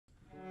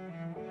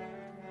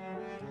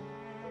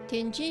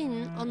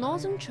Tianjin, a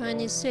northern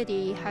Chinese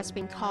city, has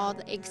been called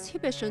the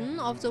exhibition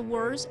of the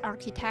world's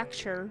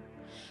architecture.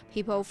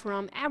 People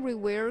from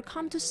everywhere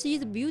come to see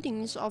the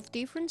buildings of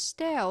different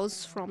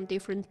styles from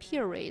different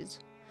periods.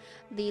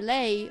 Li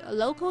Lei, a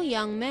local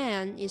young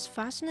man, is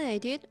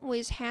fascinated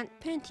with hand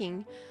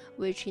painting,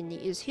 which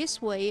is his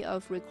way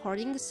of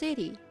recording the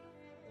city.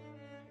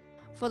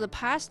 For the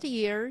past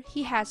year,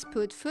 he has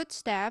put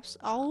footsteps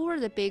all over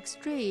the big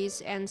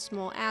streets and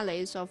small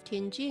alleys of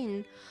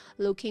Tianjin,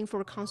 looking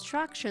for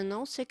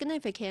constructional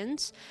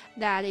significance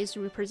that is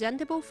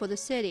representable for the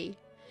city.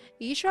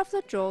 Each of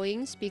the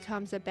drawings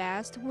becomes the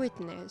best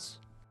witness.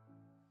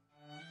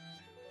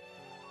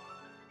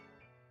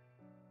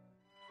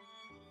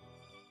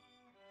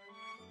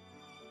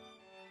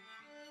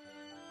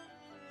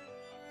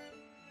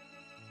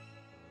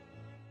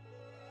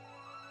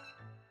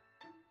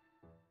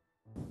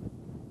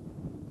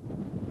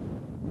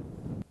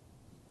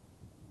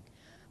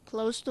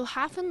 Close to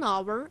half an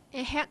hour,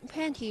 a hand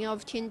painting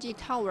of Tianjin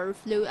Tower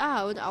flew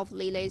out of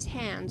Li Lei's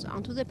hands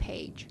onto the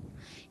page.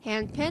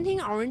 Hand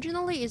painting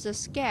originally is a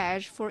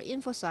sketch for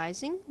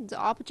emphasizing the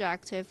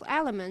objective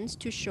elements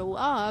to show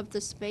up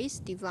the space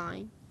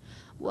design.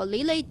 What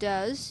Li Lei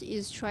does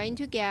is trying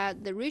to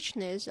get the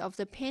richness of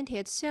the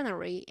painted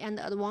scenery and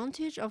the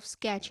advantage of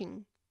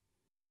sketching.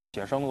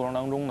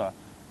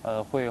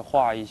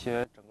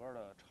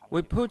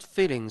 We put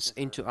feelings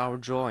into our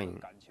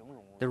drawing.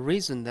 The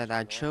reason that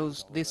I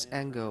chose this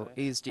angle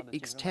is the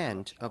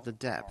extent of the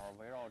depth,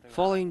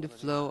 following the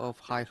flow of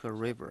Haihe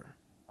River.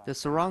 The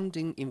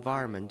surrounding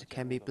environment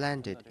can be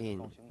blended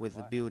in with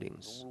the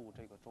buildings.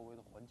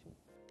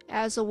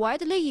 As a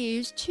widely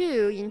used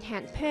tool in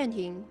hand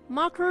painting,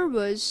 marker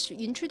was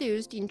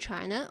introduced in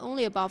China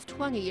only about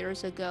 20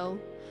 years ago.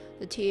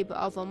 The tip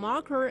of a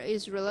marker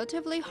is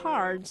relatively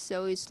hard,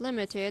 so it's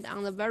limited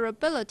on the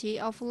variability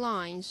of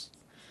lines.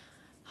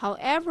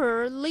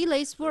 However, Li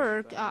Lei's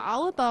work are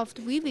all about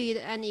vivid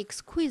and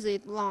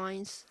exquisite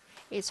lines.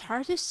 It's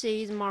hard to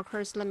see the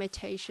marker's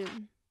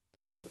limitation.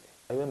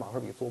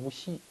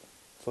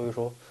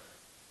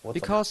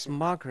 Because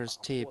marker's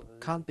tip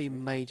can't be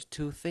made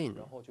too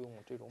thin.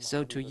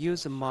 So to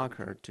use a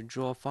marker to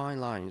draw fine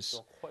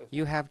lines,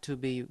 you have to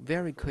be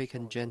very quick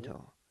and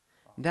gentle.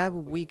 That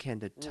will weaken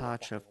the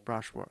touch of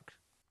brushwork.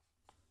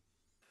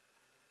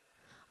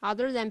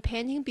 Other than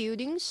painting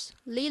buildings,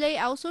 Li Lei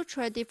also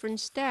tried different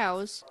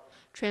styles.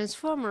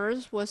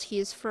 Transformers was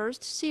his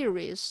first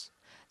series.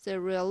 The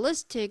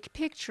realistic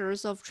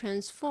pictures of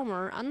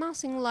Transformer are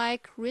nothing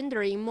like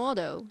rendering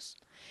models.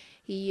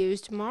 He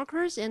used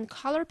markers and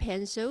color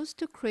pencils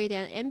to create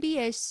an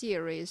NBA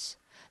series.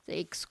 The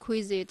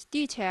exquisite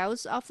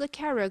details of the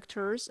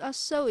characters are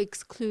so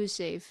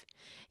exclusive.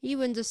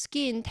 Even the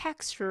skin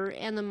texture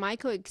and the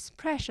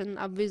micro-expression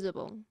are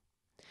visible.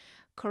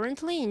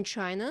 Currently in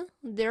China,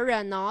 there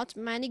are not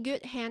many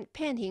good hand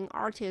painting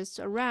artists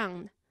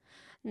around.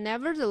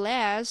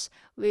 Nevertheless,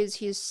 with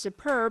his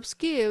superb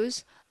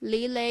skills,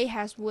 Li Lei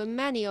has won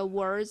many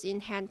awards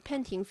in hand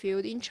painting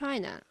field in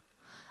China.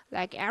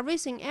 Like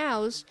everything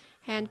else,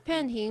 hand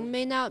painting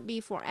may not be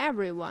for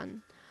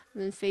everyone.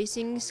 When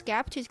facing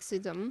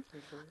skepticism,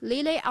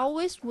 Li Lei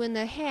always went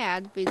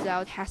ahead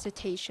without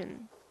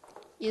hesitation.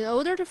 In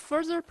order to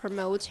further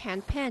promote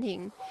hand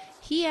painting,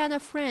 he and a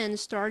friend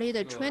started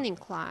a training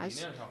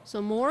class, so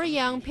more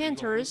young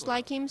painters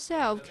like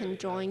himself can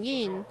join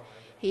in.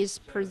 His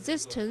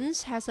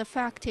persistence has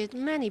affected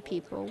many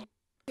people.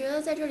 觉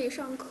得在这里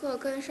上课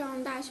跟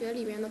上大学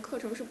里面的课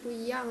程是不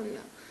一样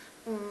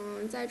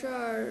的。在这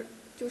儿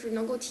就是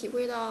能够体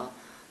会到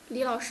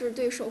李老师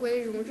对手绘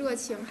的这种热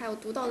情，还有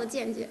独到的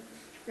见解，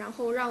然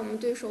后让我们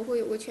对手绘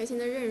有个全新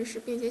的认识，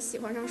并且喜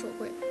欢上手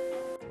绘。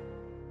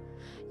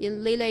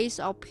In Li Lei's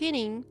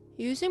opinion,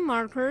 using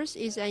markers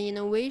is an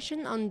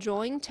innovation on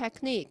drawing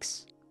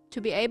techniques. To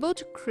be able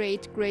to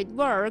create great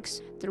works,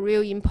 the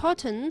real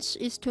importance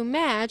is to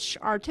match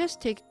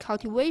artistic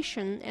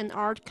cultivation and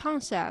art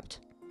concept.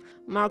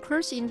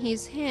 Markers in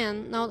his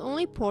hand not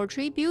only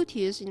portray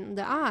beauties in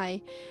the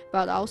eye,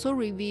 but also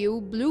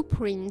reveal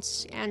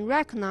blueprints and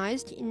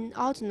recognized in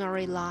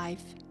ordinary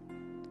life.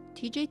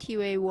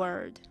 TJTV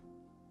World.